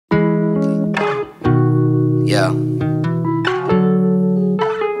Yeah.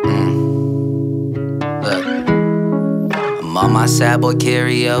 Look, I'm on my sad boy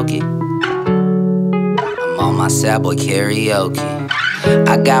karaoke. I'm on my sad boy karaoke.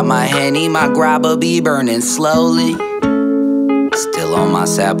 I got my Henny, my grabber be burning slowly. Still on my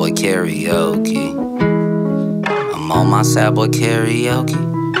sad boy karaoke. I'm on my sad boy karaoke.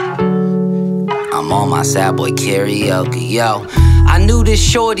 I'm on my sad boy karaoke, yo. I knew this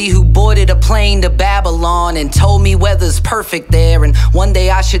shorty who boarded a plane to Babylon and told me weather's perfect there and one day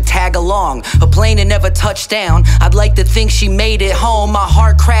I should tag along. A plane that never touched down, I'd like to think she made it home. My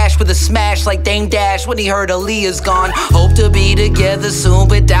heart crashed with a smash like Dame Dash when he heard Aaliyah's gone. Hope to be together soon,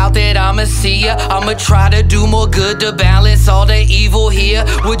 but doubt that I'ma see ya. I'ma try to do more good to balance all the evil here.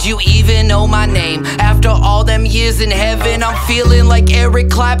 Would you even know my name? After all them years in heaven, I'm feeling like Eric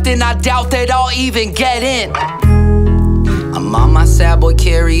Clapton. I doubt that I'll even get in. I'm on my sad boy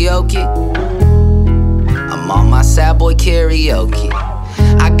karaoke. I'm on my sad boy karaoke.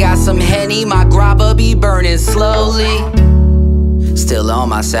 I got some Henny, my grabber be burning slowly. Still on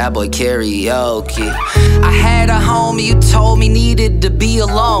my sad boy karaoke. I had a homie who told me needed to be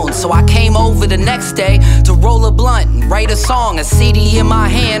alone, so I came over the next day to roll a blunt and write a song. A CD in my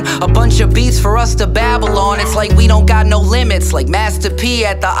hand, a bunch of beats for us to babble on. It's like we don't got no limits, like Master P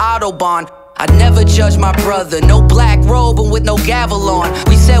at the Autobahn. I never judge my brother, no black robe and with no gavel on.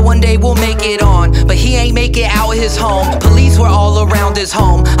 We said one day we'll make it on, but he ain't make it out his home. Police were all around his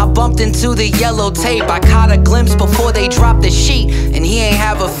home. I bumped into the yellow tape. I caught a glimpse before they dropped the sheet, and he ain't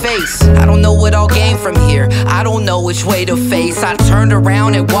have a face. I don't know what I'll gain from here, I don't know which way to face. I turned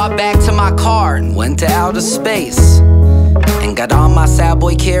around and walked back to my car and went to outer space and got on my sad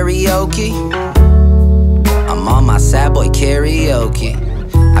boy karaoke. I'm on my sad boy karaoke.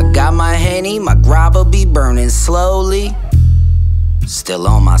 I got my Henny, my grabber be burning slowly. Still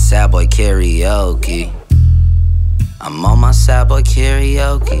on my sad boy karaoke. I'm on my sad boy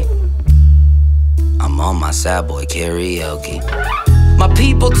karaoke. I'm on my sad boy karaoke. My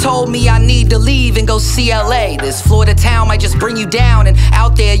people told me I need to leave and go see LA. This Florida town might just bring you down, and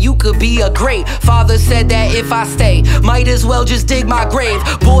out there you could be a great. Father said that if I stay, might as well just dig my grave.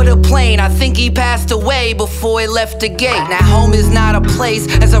 Board a plane, I think he passed away before he left the gate. Now home is not a place,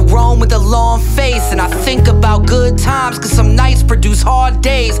 as I roam with a long face. And I think about good times, cause some nights produce hard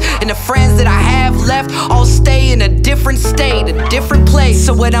days. And the friends that I have left all stay in a different state, a different place.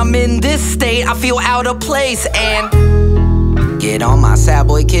 So when I'm in this state, I feel out of place and get on my sad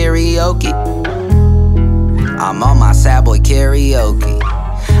boy karaoke. I'm on my sad boy karaoke.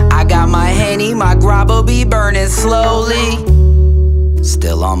 I got my Henny, my grabber be burning slowly.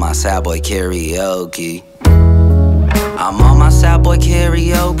 Still on my sad boy karaoke. I'm on my sad boy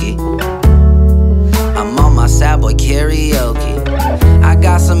karaoke. I'm on my sad boy karaoke. I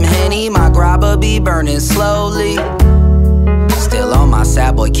got some Henny, my grabber be burning slowly. Still on my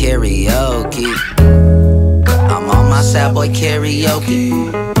sad boy karaoke. I'm on my sad boy karaoke.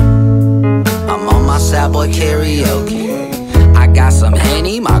 I'm on my sad boy karaoke. I got some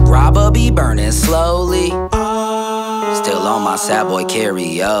Henny, my grabber be burning slowly. Still on my sad boy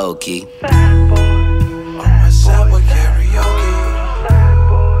karaoke.